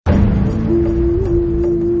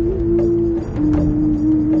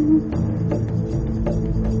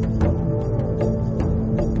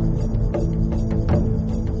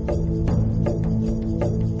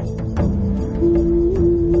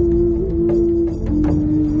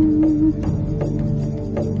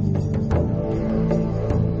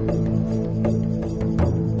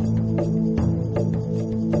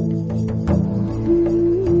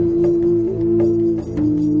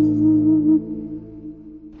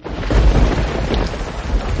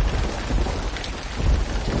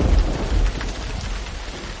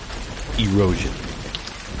Erosion.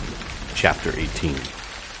 Chapter 18.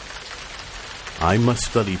 I must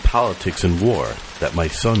study politics and war, that my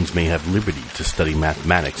sons may have liberty to study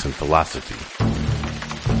mathematics and philosophy.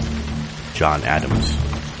 John Adams.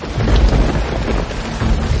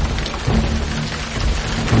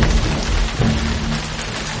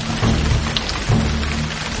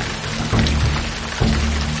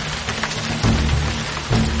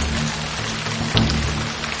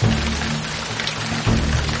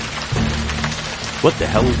 What the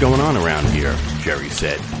hell is going on around here? Jerry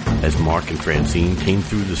said, as Mark and Francine came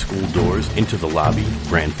through the school doors into the lobby,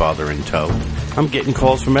 grandfather in tow. I'm getting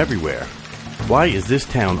calls from everywhere. Why is this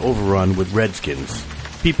town overrun with redskins?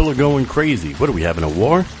 People are going crazy. What, are we having a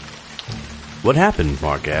war? What happened?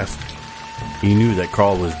 Mark asked. He knew that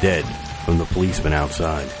Carl was dead from the policeman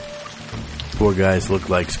outside. Poor guys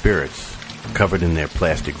looked like spirits, covered in their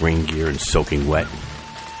plastic rain gear and soaking wet.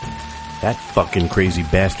 That fucking crazy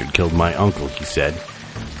bastard killed my uncle, he said,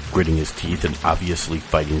 gritting his teeth and obviously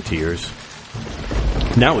fighting tears.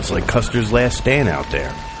 Now it's like Custer's last stand out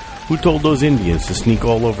there. Who told those Indians to sneak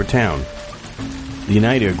all over town? The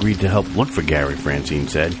United agreed to help look for Gary, Francine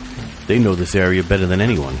said. They know this area better than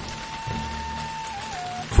anyone.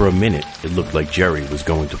 For a minute, it looked like Jerry was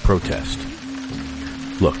going to protest.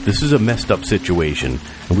 Look, this is a messed up situation,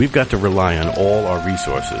 and we've got to rely on all our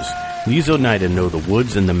resources. These Oneida know the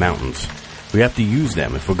woods and the mountains. We have to use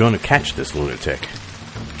them if we're going to catch this lunatic.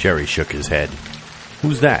 Jerry shook his head.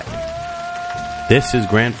 Who's that? This is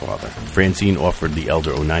grandfather. Francine offered the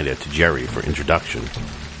elder Oneida to Jerry for introduction.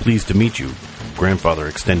 Pleased to meet you. Grandfather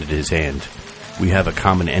extended his hand. We have a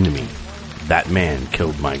common enemy. That man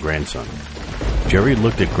killed my grandson. Jerry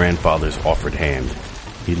looked at grandfather's offered hand.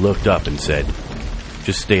 He looked up and said,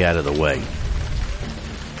 just stay out of the way.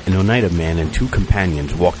 An Oneida man and two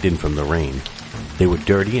companions walked in from the rain. They were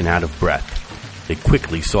dirty and out of breath. They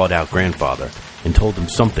quickly sought out grandfather and told him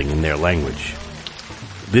something in their language.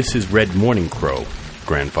 This is Red Morning Crow,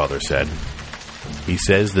 grandfather said. He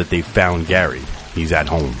says that they found Gary. He's at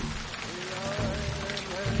home.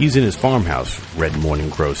 He's in his farmhouse, Red Morning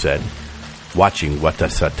Crow said, watching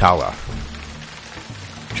Watasatala.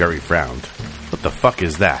 Jerry frowned. What the fuck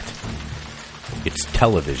is that? It's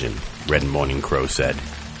television, Red Morning Crow said.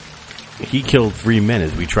 He killed 3 men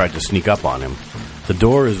as we tried to sneak up on him. The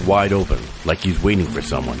door is wide open, like he's waiting for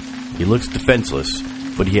someone. He looks defenseless,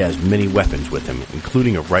 but he has many weapons with him,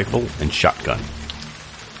 including a rifle and shotgun.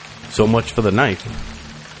 So much for the knife.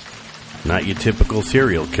 Not your typical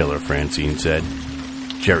serial killer, Francine said.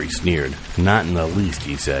 Jerry sneered. Not in the least,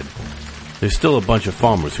 he said. There's still a bunch of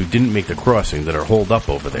farmers who didn't make the crossing that are holed up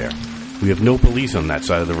over there. We have no police on that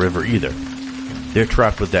side of the river either. They're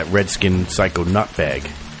trapped with that redskin psycho nutbag.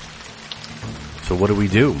 So what do we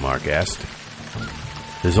do? Mark asked.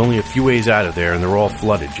 There's only a few ways out of there and they're all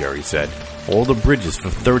flooded, Jerry said. All the bridges for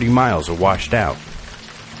 30 miles are washed out.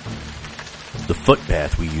 The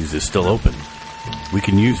footpath we use is still open. We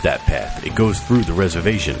can use that path. It goes through the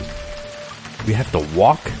reservation. We have to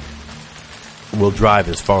walk? We'll drive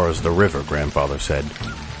as far as the river, grandfather said.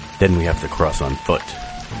 Then we have to cross on foot.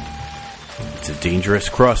 It's a dangerous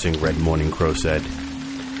crossing, Red Morning Crow said.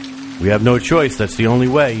 We have no choice, that's the only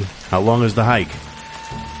way. How long is the hike?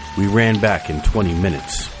 We ran back in 20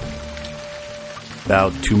 minutes.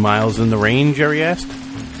 About 2 miles in the rain, Jerry asked.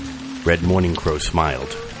 Red Morning Crow smiled.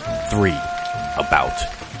 3. About.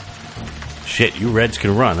 Shit, you Reds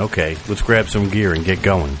can run. Okay, let's grab some gear and get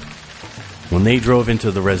going. When they drove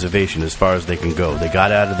into the reservation as far as they can go, they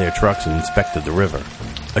got out of their trucks and inspected the river.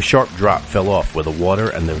 A sharp drop fell off where the water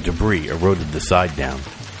and the debris eroded the side down.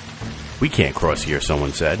 We can't cross here,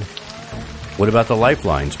 someone said. What about the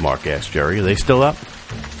lifelines? Mark asked Jerry. Are they still up?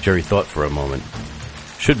 Jerry thought for a moment.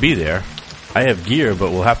 Should be there. I have gear,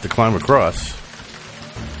 but we'll have to climb across.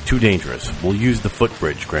 Too dangerous. We'll use the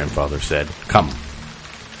footbridge, grandfather said. Come.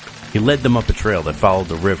 He led them up a trail that followed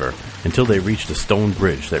the river until they reached a stone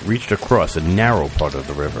bridge that reached across a narrow part of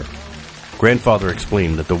the river. Grandfather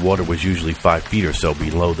explained that the water was usually 5 feet or so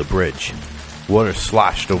below the bridge. Water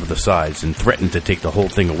sloshed over the sides and threatened to take the whole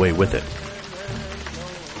thing away with it.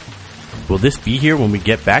 Will this be here when we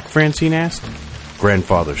get back? Francine asked.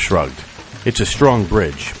 Grandfather shrugged. It's a strong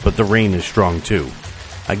bridge, but the rain is strong too.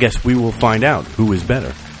 I guess we will find out who is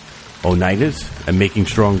better. Oneidas at making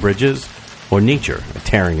strong bridges, or nature at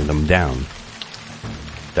tearing them down.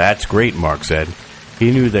 That's great, Mark said.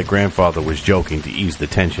 He knew that grandfather was joking to ease the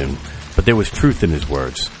tension, but there was truth in his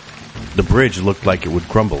words. The bridge looked like it would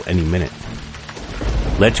crumble any minute.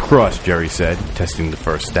 Let's cross, Jerry said, testing the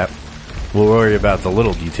first step. We'll worry about the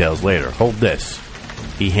little details later. Hold this.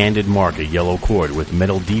 He handed Mark a yellow cord with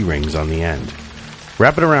metal D-rings on the end.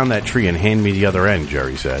 Wrap it around that tree and hand me the other end,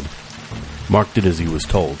 Jerry said. Mark did as he was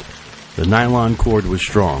told. The nylon cord was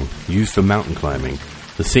strong, used for mountain climbing,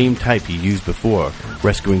 the same type he used before,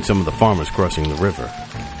 rescuing some of the farmers crossing the river.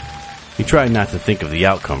 He tried not to think of the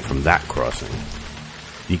outcome from that crossing.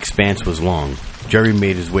 The expanse was long. Jerry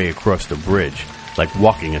made his way across the bridge, like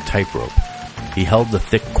walking a tightrope. He held the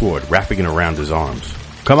thick cord, wrapping it around his arms.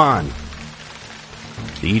 "Come on!"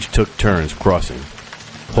 They each took turns crossing,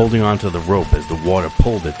 holding onto the rope as the water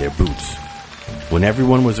pulled at their boots. When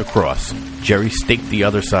everyone was across, Jerry staked the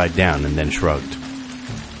other side down and then shrugged.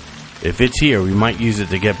 "If it's here, we might use it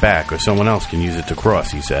to get back, or someone else can use it to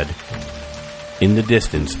cross," he said. In the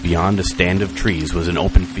distance, beyond a stand of trees, was an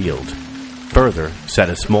open field. Further sat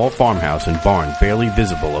a small farmhouse and barn barely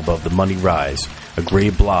visible above the muddy rise, a gray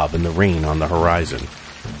blob in the rain on the horizon.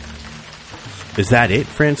 "Is that it?"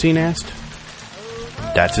 Francine asked.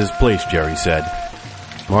 "That's his place," Jerry said.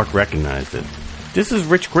 Mark recognized it. "This is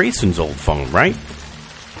Rich Grayson's old phone, right?"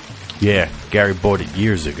 "Yeah, Gary bought it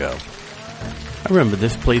years ago. I remember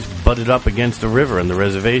this place butted up against the river and the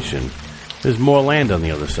reservation. There's more land on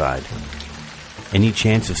the other side." "Any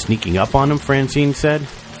chance of sneaking up on him?" Francine said.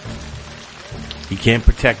 "He can't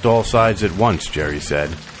protect all sides at once," Jerry said,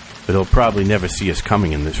 "but he'll probably never see us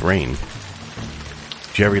coming in this rain."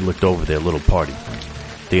 Jerry looked over their little party.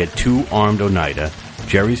 They had 2 armed Oneida,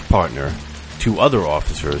 Jerry's partner, 2 other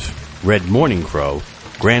officers, Red Morning Crow,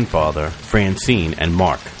 Grandfather, Francine, and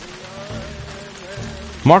Mark.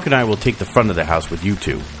 "Mark and I will take the front of the house with you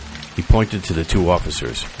 2. He pointed to the 2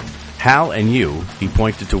 officers. "Hal and you," he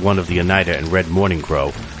pointed to one of the Oneida and Red Morning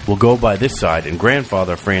Crow, "will go by this side, and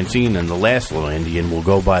Grandfather, Francine, and the last little Indian will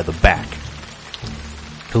go by the back."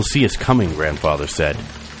 "He'll see us coming," Grandfather said.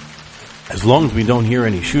 "As long as we don't hear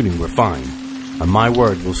any shooting, we're fine. On my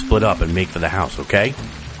word, we'll split up and make for the house, okay?"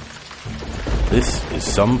 "This is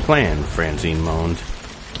some plan," Francine moaned.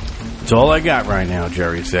 "It's all I got right now,"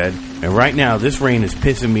 Jerry said. "And right now, this rain is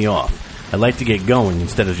pissing me off. I'd like to get going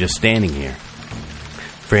instead of just standing here."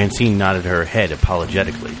 Francine nodded her head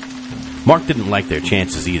apologetically. Mark didn't like their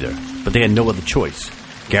chances either, but they had no other choice.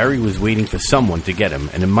 Gary was waiting for someone to get him,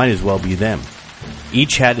 and it might as well be them.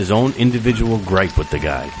 Each had his own individual gripe with the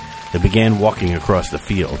guy. They began walking across the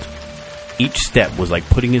field. Each step was like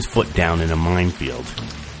putting his foot down in a minefield.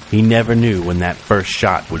 He never knew when that first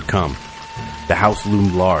shot would come. The house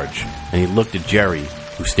loomed large, and he looked at Jerry,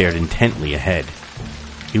 who stared intently ahead.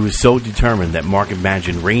 He was so determined that Mark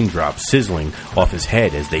imagined raindrops sizzling off his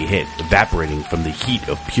head as they hit, evaporating from the heat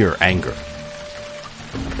of pure anger.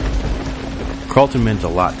 Carlton meant a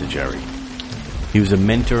lot to Jerry. He was a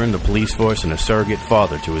mentor in the police force and a surrogate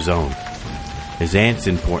father to his own. His aunt's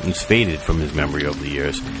importance faded from his memory over the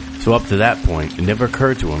years, so up to that point, it never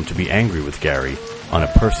occurred to him to be angry with Gary on a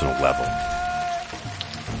personal level.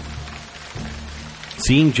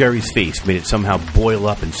 Seeing Jerry's face made it somehow boil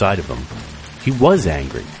up inside of him. He was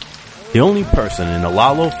angry. The only person in the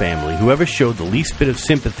Lalo family who ever showed the least bit of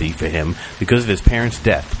sympathy for him because of his parents'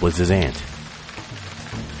 death was his aunt.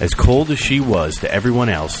 As cold as she was to everyone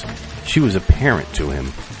else, she was a parent to him.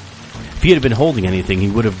 If he had been holding anything, he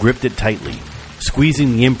would have gripped it tightly,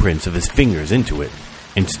 squeezing the imprints of his fingers into it.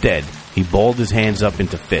 Instead, he balled his hands up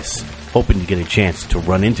into fists, hoping to get a chance to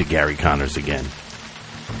run into Gary Connors again.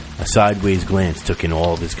 A sideways glance took in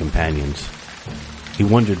all of his companions. He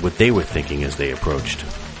wondered what they were thinking as they approached.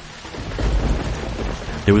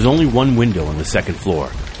 There was only one window on the second floor,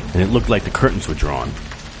 and it looked like the curtains were drawn,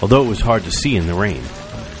 although it was hard to see in the rain.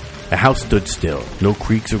 The house stood still, no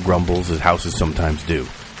creaks or grumbles as houses sometimes do.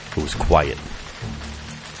 It was quiet.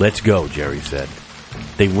 "Let's go," Jerry said.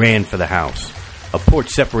 They ran for the house. A porch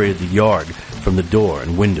separated the yard from the door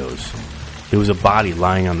and windows. There was a body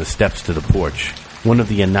lying on the steps to the porch, one of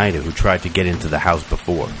the Oneida who tried to get into the house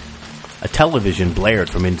before. A television blared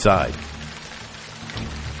from inside.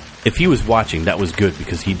 If he was watching, that was good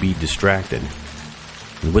because he'd be distracted.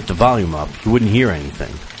 And with the volume up, he wouldn't hear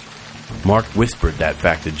anything. Mark whispered that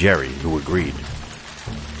fact to Jerry, who agreed.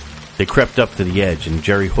 They crept up to the edge, and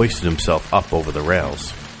Jerry hoisted himself up over the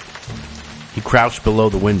rails. He crouched below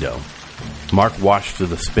the window. Mark watched through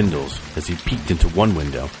the spindles as he peeked into one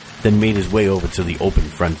window, then made his way over to the open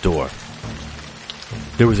front door.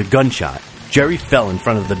 There was a gunshot. Jerry fell in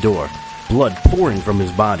front of the door, blood pouring from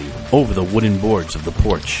his body over the wooden boards of the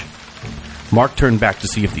porch. Mark turned back to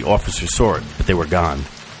see if the officers saw it, but they were gone.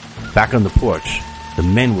 Back on the porch, the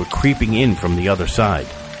men were creeping in from the other side.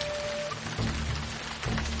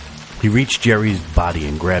 He reached Jerry's body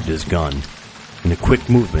and grabbed his gun. In a quick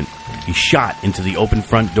movement, he shot into the open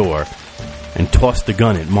front door and tossed the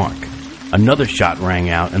gun at Mark. Another shot rang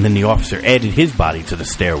out, and then the officer added his body to the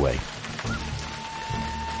stairway.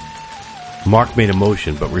 Mark made a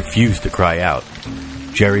motion but refused to cry out.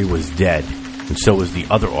 Jerry was dead. and so was the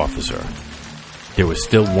other officer. There was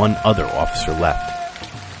still one other officer left.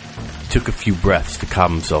 He took a few breaths to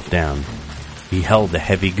calm himself down. He held the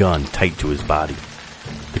heavy gun tight to his body.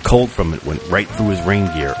 The cold from it went right through his rain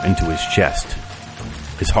gear into his chest.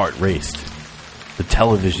 His heart raced. The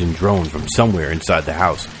television droned from somewhere inside the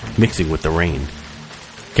house, mixing with the rain.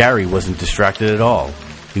 Gary wasn't distracted at all.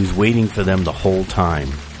 He was waiting for them the whole time.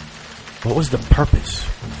 What was the purpose?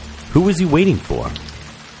 Who was he waiting for?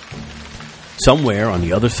 Somewhere on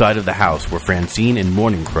the other side of the house were Francine and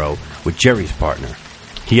Morning Crow with Jerry's partner.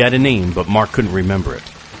 He had a name, but Mark couldn't remember it.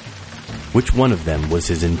 Which one of them was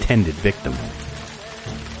his intended victim?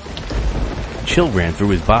 Chill ran through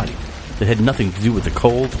his body. It had nothing to do with the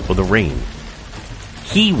cold or the rain.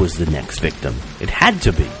 He was the next victim. It had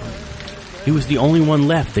to be. He was the only one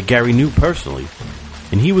left that Gary knew personally,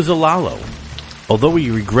 and he was a Lalo. Although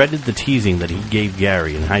he regretted the teasing that he gave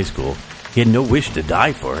Gary in high school, he had no wish to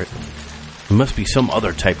die for it. There must be some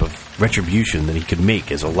other type of retribution that he could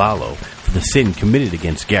make as a Lalo for the sin committed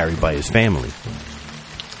against Gary by his family.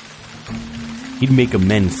 He'd make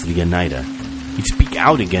amends to the Oneida. He'd speak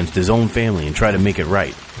out against his own family and try to make it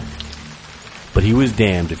right. But he was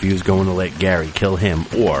damned if he was going to let Gary kill him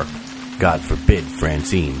or, God forbid,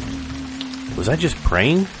 Francine. Was I just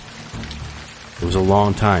praying? It was a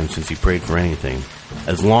long time since he prayed for anything.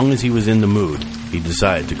 As long as he was in the mood, he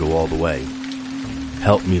decided to go all the way.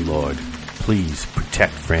 Help me, Lord. Please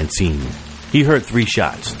protect Francine. He heard 3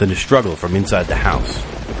 shots, then a struggle from inside the house.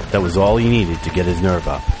 That was all he needed to get his nerve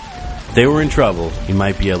up. If they were in trouble, he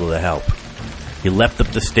might be able to help. He leapt up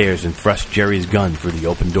the stairs and thrust Jerry's gun through the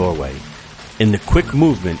open doorway. In the quick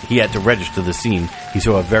movement he had to register the scene, he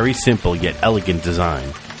saw a very simple yet elegant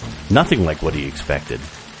design. Nothing like what he expected.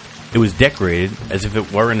 It was decorated as if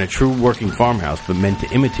it were in a true working farmhouse but meant to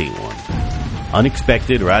imitate one.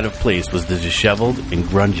 Unexpected or out of place was the disheveled and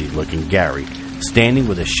grungy-looking Gary, standing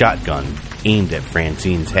with a shotgun aimed at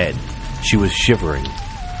Francine's head. She was shivering.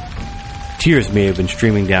 Tears may have been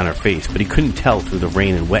streaming down her face, but he couldn't tell through the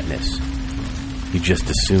rain and wetness. He just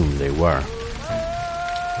assumed they were.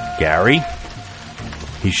 Gary?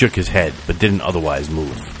 He shook his head, but didn't otherwise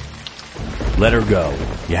move. Let her go.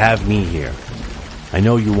 You have me here. I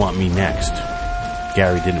know you want me next.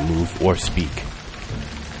 Gary didn't move or speak.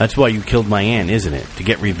 That's why you killed my aunt, isn't it? To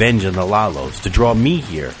get revenge on the Lalos, to draw me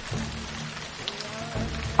here.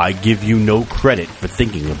 I give you no credit for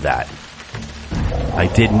thinking of that. I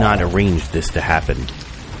did not arrange this to happen.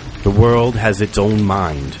 The world has its own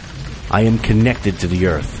mind. I am connected to the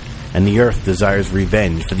earth, and the earth desires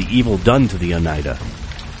revenge for the evil done to the Oneida.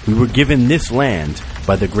 We were given this land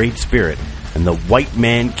by the Great Spirit, and the white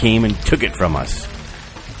man came and took it from us.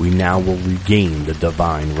 We now will regain the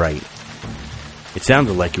divine right. It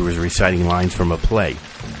sounded like he was reciting lines from a play.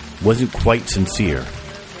 It wasn't quite sincere.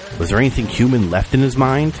 Was there anything human left in his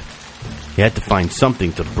mind? He had to find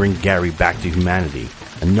something to bring Gary back to humanity,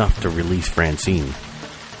 enough to release Francine.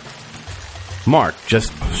 Mark,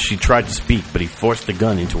 she tried to speak, but he forced the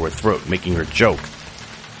gun into her throat, making her choke.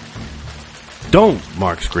 Don't,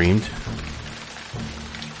 Mark screamed.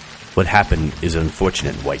 What happened is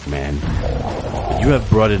unfortunate, white man. But you have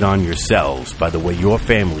brought it on yourselves by the way your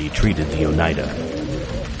family treated the Oneida.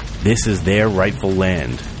 This is their rightful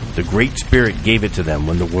land. The Great Spirit gave it to them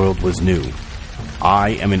when the world was new.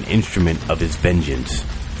 I am an instrument of his vengeance.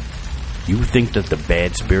 You think that the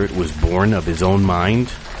bad spirit was born of his own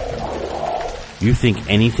mind? You think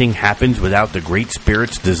anything happens without the Great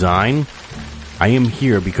Spirit's design? I am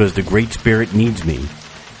here because the Great Spirit needs me.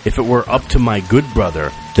 If it were up to my good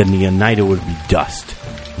brother, then the Oneida would be dust,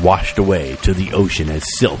 washed away to the ocean as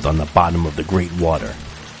silt on the bottom of the great water.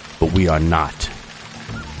 But we are not.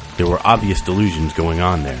 There were obvious delusions going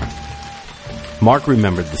on there. Mark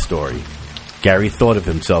remembered the story. Gary thought of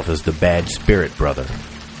himself as the bad spirit brother.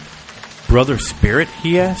 Brother Spirit,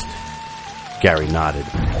 he asked? Gary nodded.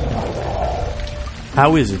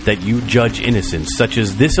 How is it that you judge innocents such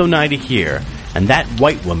as this Oneida here and that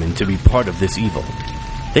white woman to be part of this evil?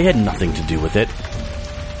 They had nothing to do with it.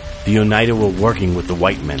 The Oneida were working with the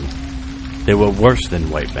white men. They were worse than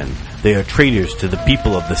white men. They are traitors to the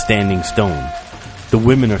people of the Standing Stone. The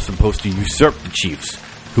women are supposed to usurp the chiefs,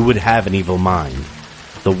 who would have an evil mind.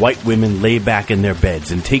 The white women lay back in their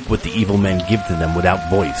beds and take what the evil men give to them without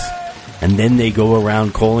voice. And then they go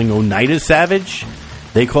around calling Oneida savage?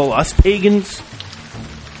 They call us pagans?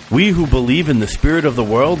 We who believe in the spirit of the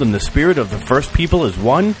world and the spirit of the first people as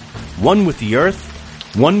one? One with the earth?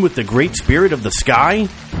 One with the great spirit of the sky?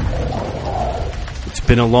 It's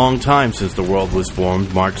been a long time since the world was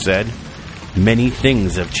formed, Mark said. Many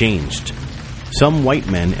things have changed. Some white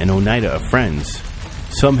men and Oneida are friends.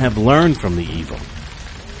 Some have learned from the evil.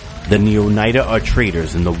 Then the Oneida are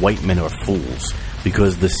traitors and the white men are fools,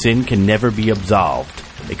 because the sin can never be absolved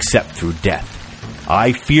except through death.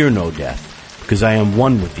 I fear no death, because I am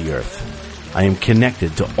one with the earth. I am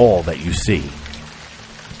connected to all that you see.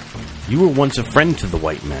 You were once a friend to the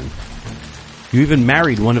white men. You even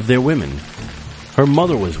married one of their women. Her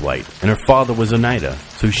mother was white, and her father was Oneida,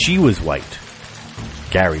 so she was white.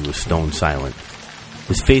 Gary was stone silent.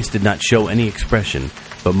 His face did not show any expression,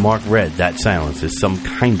 but Mark read that silence as some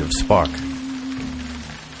kind of spark.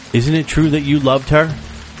 Isn't it true that you loved her?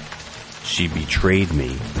 She betrayed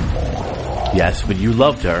me. Yes, but you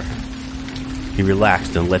loved her. He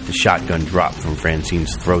relaxed and let the shotgun drop from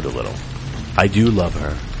Francine's throat a little. I do love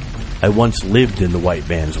her. I once lived in the white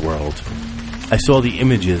man's world. I saw the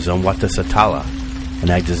images on Watasatala,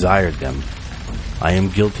 and I desired them. I am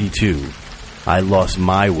guilty too. I lost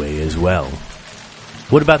my way as well.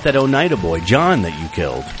 What about that Oneida boy, John, that you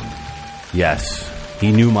killed? Yes,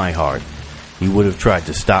 he knew my heart. He would have tried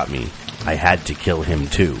to stop me. I had to kill him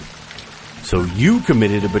too. So you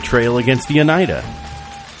committed a betrayal against the Oneida.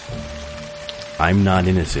 I'm not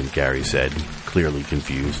innocent, Gary said, clearly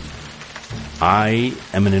confused. I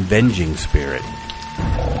am an avenging spirit.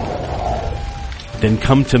 Then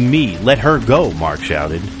come to me. Let her go, Mark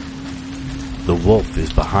shouted. The wolf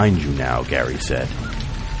is behind you now, Gary said.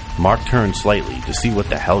 Mark turned slightly to see what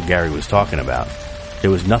the hell Gary was talking about.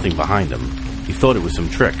 There was nothing behind him. He thought it was some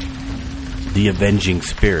trick. The avenging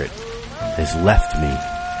spirit has left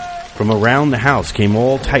me. From around the house came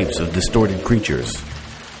all types of distorted creatures.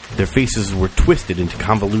 Their faces were twisted into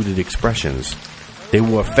convoluted expressions. They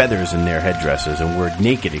wore feathers in their headdresses and were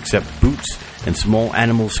naked except boots and small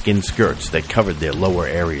animal skin skirts that covered their lower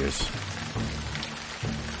areas.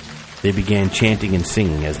 They began chanting and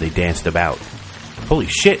singing as they danced about. Holy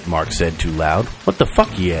shit, Mark said too loud. What the fuck,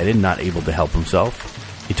 he added, not able to help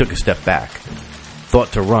himself. He took a step back.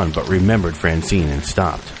 Thought to run, but remembered Francine and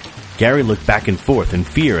stopped. Gary looked back and forth in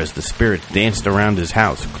fear as the spirits danced around his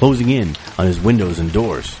house, closing in on his windows and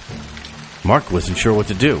doors. Mark wasn't sure what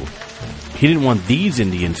to do. He didn't want these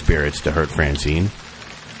Indian spirits to hurt Francine.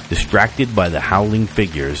 Distracted by the howling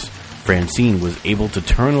figures, Francine was able to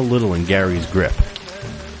turn a little in Gary's grip.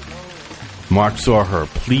 Mark saw her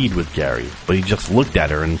plead with Gary, but he just looked at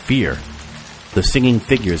her in fear. The singing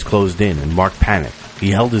figures closed in, and Mark panicked.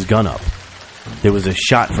 He held his gun up. There was a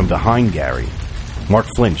shot from behind Gary. Mark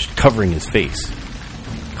flinched, covering his face.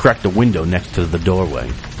 He cracked a window next to the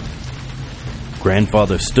doorway.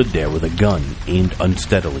 Grandfather stood there with a gun aimed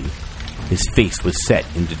unsteadily. His face was set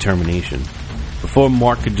in determination. Before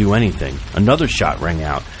Mark could do anything, another shot rang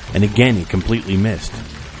out, and again he completely missed.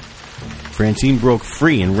 Francine broke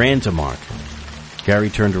free and ran to Mark. Gary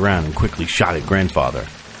turned around and quickly shot at Grandfather.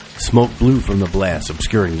 Smoke blew from the blast,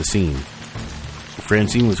 obscuring the scene.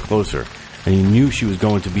 Francine was closer, and he knew she was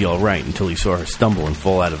going to be all right until he saw her stumble and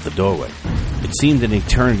fall out of the doorway. It seemed an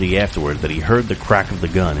eternity afterward that he heard the crack of the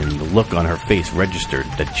gun, and the look on her face registered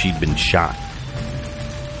that she'd been shot.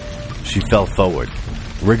 She fell forward,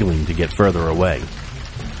 wriggling to get further away.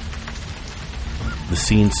 The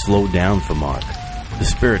scene slowed down for Mark. The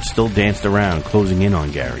spirits still danced around, closing in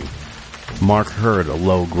on Gary. Mark heard a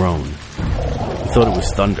low groan. He thought it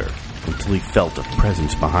was thunder, until he felt a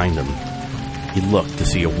presence behind him. He looked to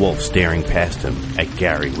see a wolf staring past him at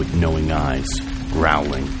Gary with knowing eyes,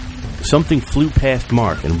 growling. Something flew past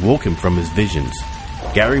Mark and woke him from his visions.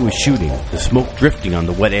 Gary was shooting, the smoke drifting on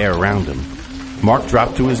the wet air around him. Mark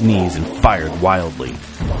dropped to his knees and fired wildly.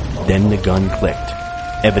 Then the gun clicked,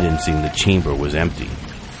 evidencing the chamber was empty.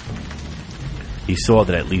 He saw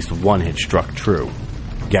that at least one had struck true.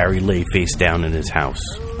 Gary lay face down in his house,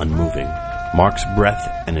 unmoving. Mark's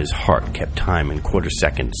breath and his heart kept time in quarter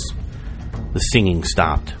seconds. The singing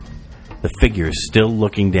stopped. The figures still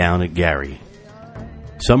looking down at Gary.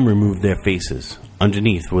 Some removed their faces.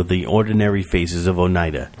 Underneath were the ordinary faces of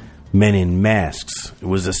Oneida, men in masks. It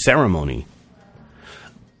was a ceremony.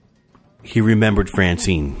 He remembered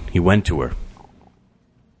Francine. He went to her.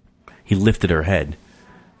 He lifted her head.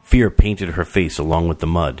 Fear painted her face along with the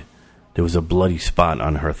mud. There was a bloody spot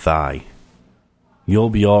on her thigh. You'll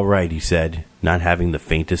be all right, he said, not having the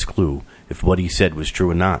faintest clue if what he said was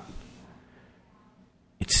true or not.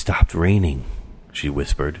 It stopped raining, she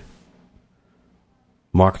whispered.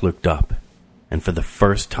 Mark looked up, and for the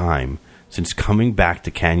first time since coming back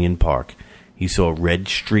to Canyon Park, he saw red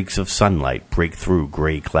streaks of sunlight break through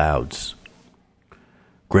gray clouds.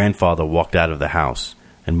 Grandfather walked out of the house,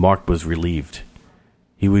 and Mark was relieved.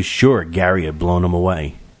 He was sure Gary had blown him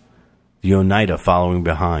away. The Oneida following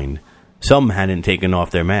behind. Some hadn't taken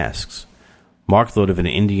off their masks. Mark thought of an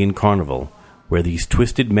Indian carnival where these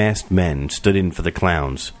twisted masked men stood in for the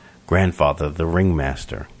clowns, Grandfather the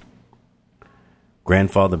ringmaster.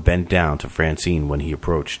 Grandfather bent down to Francine when he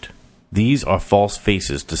approached. "These are false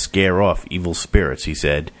faces to scare off evil spirits," he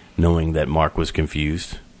said, knowing that Mark was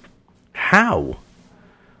confused. "How?"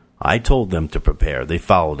 "I told them to prepare. They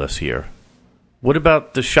followed us here." "What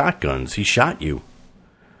about the shotguns? He shot you."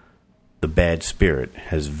 "The bad spirit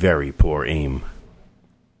has very poor aim."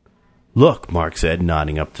 "Look," Mark said,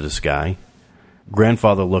 nodding up to the sky.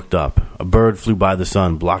 Grandfather looked up. A bird flew by the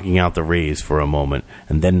sun, blocking out the rays for a moment,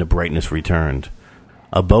 and then the brightness returned.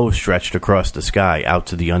 A bow stretched across the sky out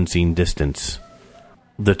to the unseen distance.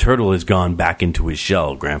 "The turtle has gone back into his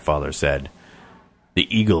shell," Grandfather said.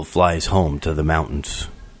 "The eagle flies home to the mountains."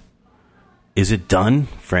 "Is it done?"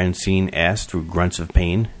 Francine asked through grunts of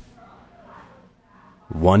pain.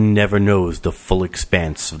 "One never knows the full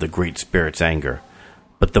expanse of the Great Spirit's anger,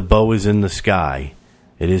 but the bow is in the sky.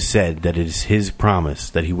 It is said that it is his promise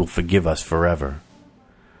that he will forgive us forever."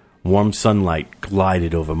 Warm sunlight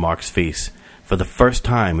glided over Mark's face for the first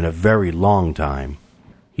time in a very long time.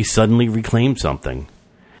 He suddenly reclaimed something.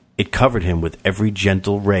 It covered him with every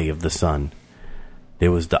gentle ray of the sun.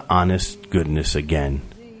 There was the honest goodness again.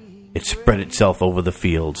 It spread itself over the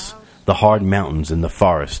fields, the hard mountains, and the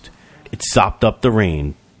forest. It sopped up the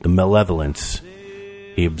rain, the malevolence.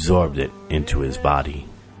 He absorbed it into his body.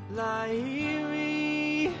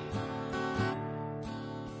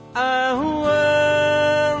 I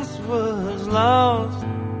once was lost,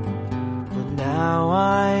 but now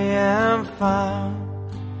I am found.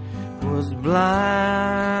 Was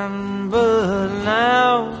blind, but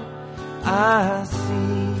now I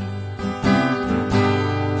see.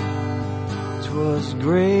 'Twas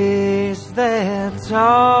grace that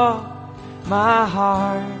taught my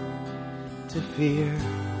heart to fear,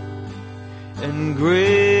 and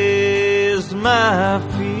grace my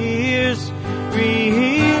fears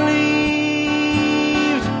relieved.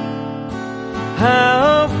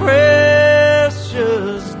 How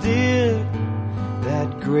precious did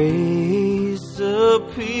that grace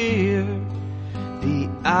appear the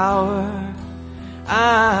hour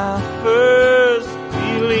I first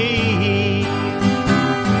believed.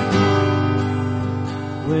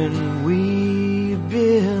 When we've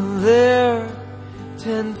been there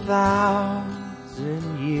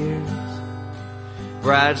 10,000 years,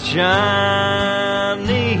 bright shining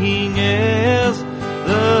as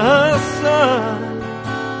the sun,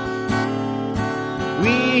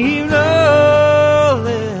 we've no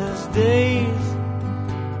less days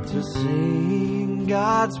to sing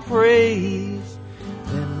God's praise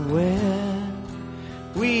than when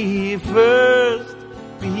we first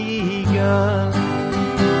begun.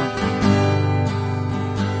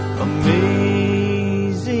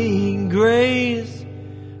 Amazing grace,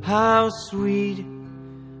 how sweet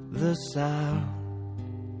the sound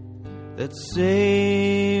that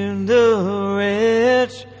saved a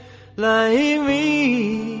wretch like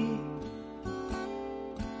me.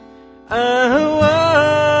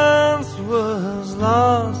 I once was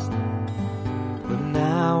lost, but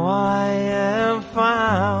now I am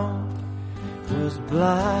found. Was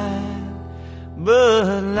blind,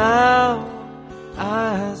 but now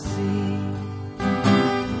I see.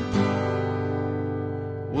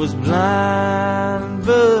 Was blind,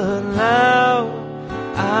 but now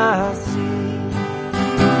I see.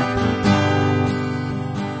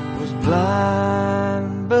 Was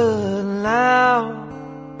blind, but now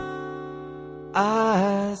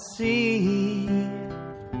I see.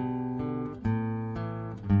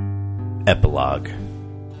 Epilogue.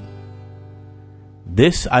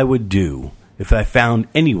 This I would do if I found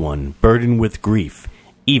anyone burdened with grief,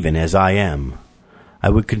 even as I am. I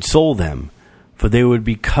would console them, for they would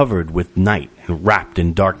be covered with night and wrapped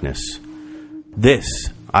in darkness. This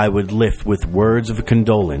I would lift with words of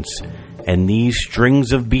condolence, and these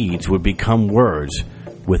strings of beads would become words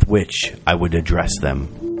with which I would address them.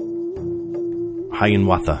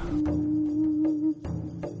 Hiawatha.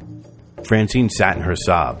 Francine sat in her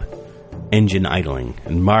sob, engine idling,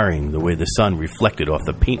 admiring the way the sun reflected off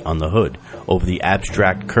the paint on the hood over the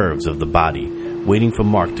abstract curves of the body, waiting for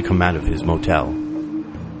Mark to come out of his motel.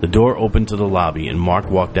 The door opened to the lobby, and Mark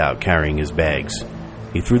walked out carrying his bags.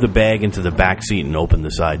 He threw the bag into the back seat and opened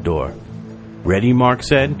the side door. "Ready?" Mark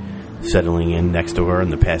said, settling in next to her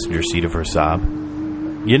in the passenger seat of her Saab.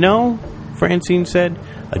 "You know," Francine said,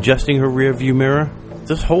 adjusting her rearview mirror,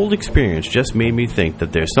 "this whole experience just made me think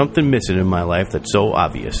that there's something missing in my life that's so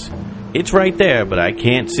obvious. It's right there, but I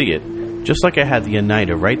can't see it, just like I had the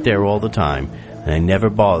Oneida right there all the time, and I never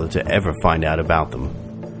bothered to ever find out about them.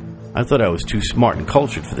 I thought I was too smart and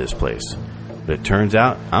cultured for this place, but it turns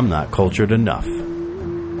out I'm not cultured enough."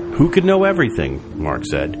 "Who could know everything?" Mark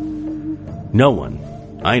said. "No one.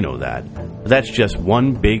 I know that. But that's just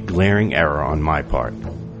one big glaring error on my part.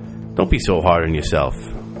 Don't be so hard on yourself.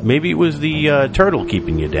 Maybe it was the turtle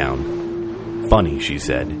keeping you down. Funny, she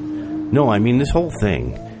said. No, I mean, this whole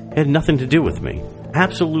thing had nothing to do with me.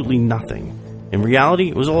 Absolutely nothing. In reality,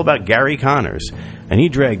 it was all about Gary Connors, and he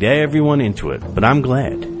dragged everyone into it. But I'm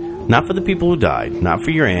glad. Not for the people who died, not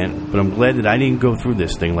for your aunt, but I'm glad that I didn't go through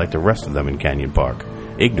this thing like the rest of them in Canyon Park.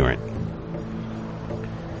 Ignorant.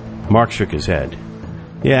 Mark shook his head.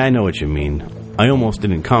 Yeah, I know what you mean. I almost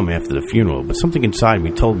didn't come after the funeral, but something inside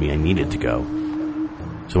me told me I needed to go.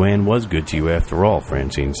 So Anne was good to you after all,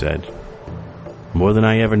 Francine said. More than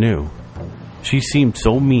I ever knew. She seemed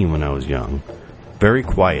so mean when I was young. Very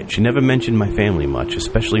quiet. She never mentioned my family much,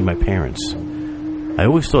 especially my parents. I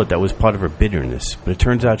always thought that was part of her bitterness, but it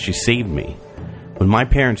turns out she saved me. When my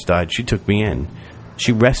parents died, she took me in.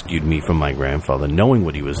 She rescued me from my grandfather, knowing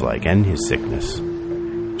what he was like and his sickness.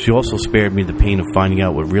 She also spared me the pain of finding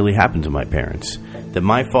out what really happened to my parents, that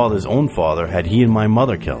my father's own father had he and my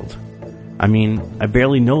mother killed. I mean, I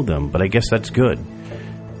barely know them, but I guess that's good.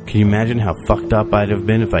 Can you imagine how fucked up I'd have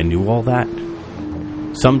been if I knew all that?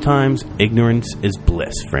 Sometimes ignorance is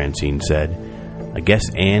bliss, Francine said. I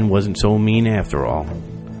guess Anne wasn't so mean after all.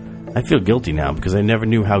 I feel guilty now because I never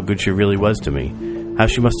knew how good she really was to me, how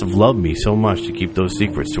she must have loved me so much to keep those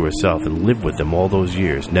secrets to herself and live with them all those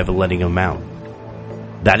years, never letting them out.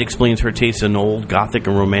 That explains her taste in old gothic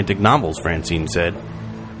and romantic novels, Francine said.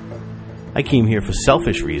 I came here for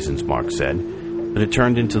selfish reasons, Mark said, but it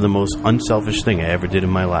turned into the most unselfish thing I ever did in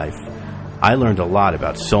my life. I learned a lot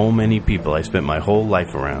about so many people I spent my whole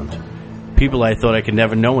life around. People I thought I could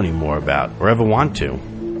never know any more about or ever want to.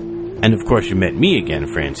 And of course you met me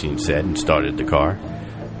again, Francine said, and started the car.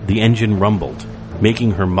 The engine rumbled,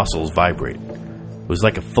 making her muscles vibrate. It was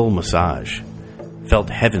like a full massage. Felt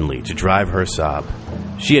heavenly to drive her sob.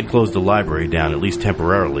 She had closed the library down, at least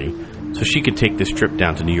temporarily, so she could take this trip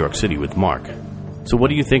down to New York City with Mark. So what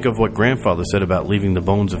do you think of what Grandfather said about leaving the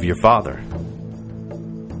bones of your father?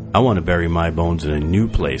 I want to bury my bones in a new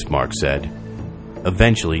place, Mark said.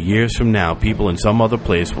 Eventually, years from now, people in some other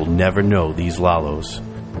place will never know these Lalos.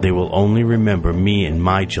 They will only remember me and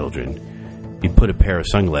my children. He put a pair of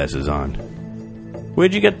sunglasses on.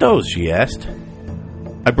 Where'd you get those? She asked.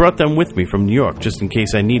 I brought them with me from New York just in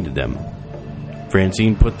case I needed them.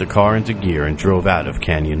 Francine put the car into gear and drove out of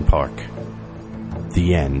Canyon Park.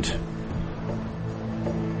 The end.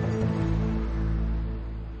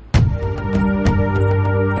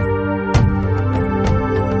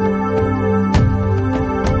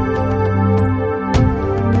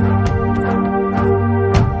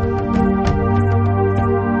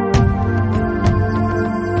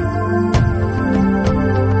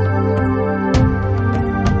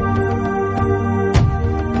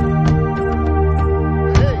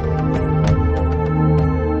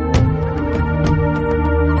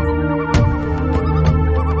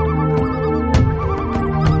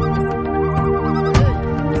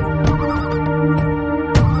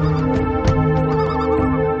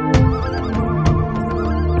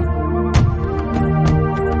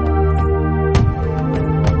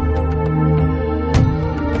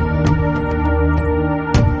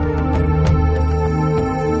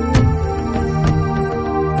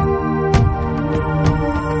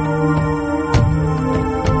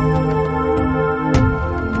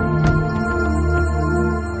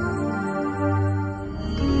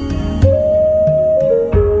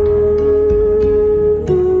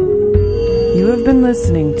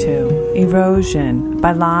 Listening to Erosion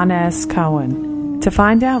by Lon S. Cohen. To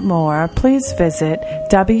find out more, please visit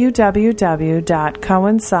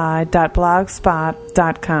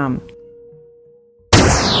www.coincide.blogspot.com.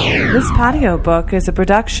 This patio book is a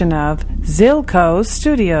production of Zilco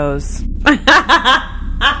Studios.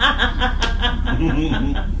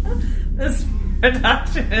 This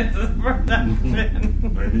production is a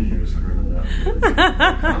production. I knew you was heard of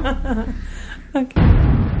that.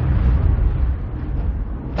 Okay.